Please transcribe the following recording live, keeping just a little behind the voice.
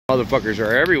Motherfuckers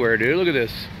are everywhere, dude. Look at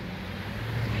this.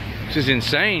 This is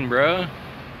insane, bro.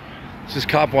 This is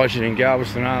cop watching in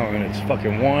Galveston Island. It's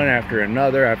fucking one after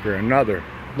another after another.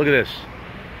 Look at this.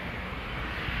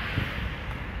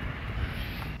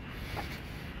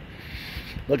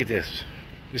 Look at this.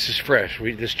 This is fresh.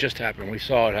 This just happened. We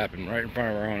saw it happen right in front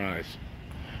of our own eyes.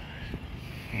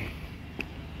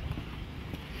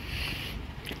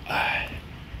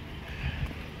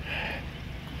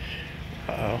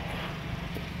 Uh-oh.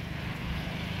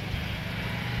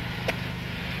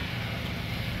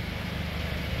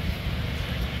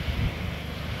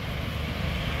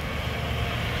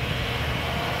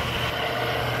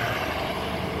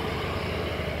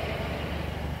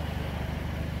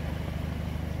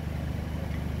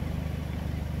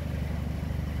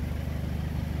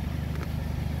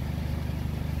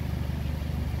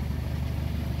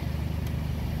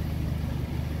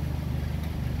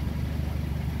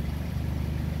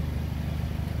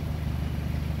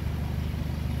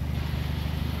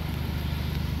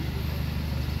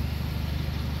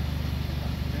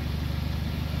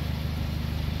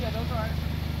 Yeah, those are right.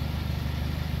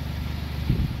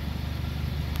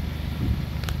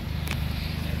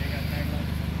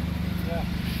 Yeah.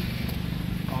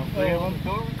 All three of them?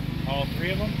 All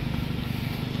three of them?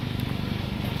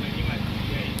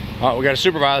 Oh, we got a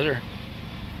supervisor.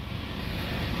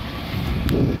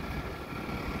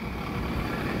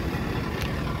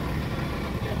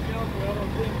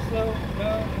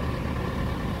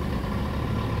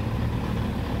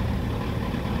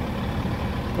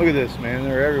 Look at this, man.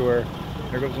 They're everywhere.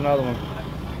 There goes another one.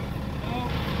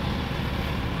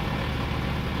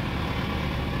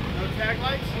 No tag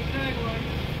lights? No tag lights.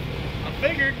 I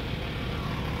figured.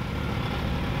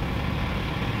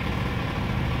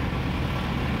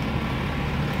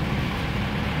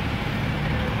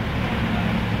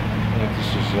 I think this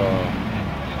is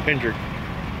Hendrick.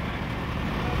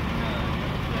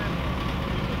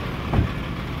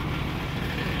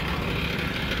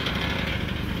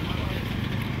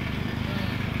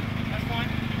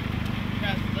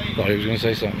 Thought he was going to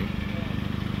say something.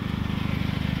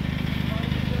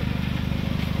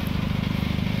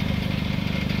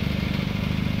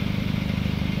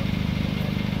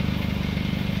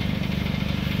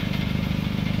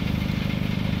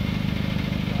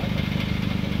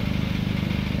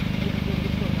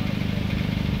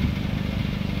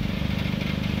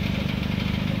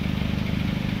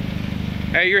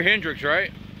 Hey, you're Hendricks,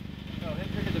 right? No,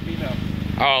 Hendrick is a female.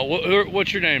 Oh,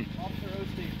 what's your name?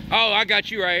 Oh, I got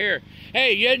you right here.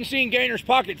 Hey, you hadn't seen Gainer's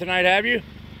Pocket tonight, have you?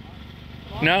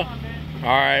 No? All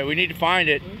right, we need to find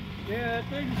it. Yeah, that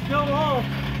thing's still off.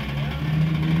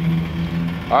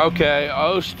 Okay,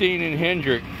 Osteen and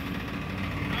Hendrick.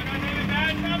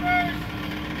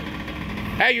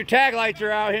 Hey, your tag lights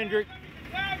are out, Hendrick.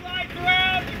 Tag lights are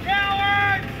out, you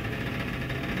cowards!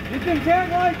 Get them tag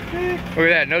lights fixed. Look at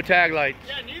that, no tag lights.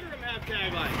 Yeah, neither of them have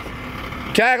tag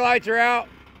lights. Tag lights are out.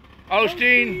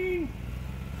 Osteen.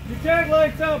 Your tag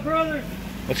lights out, brother.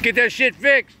 Let's get that shit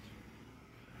fixed.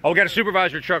 Oh, we got a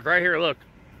supervisor truck right here, look.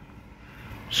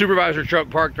 Supervisor truck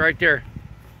parked right there.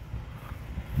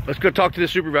 Let's go talk to the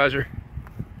supervisor.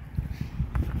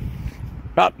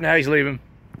 Oh, now he's leaving.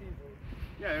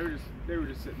 Yeah, they were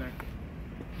just sitting there.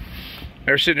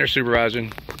 They're sitting there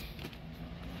supervising.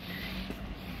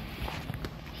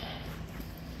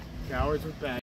 Cowards with bags.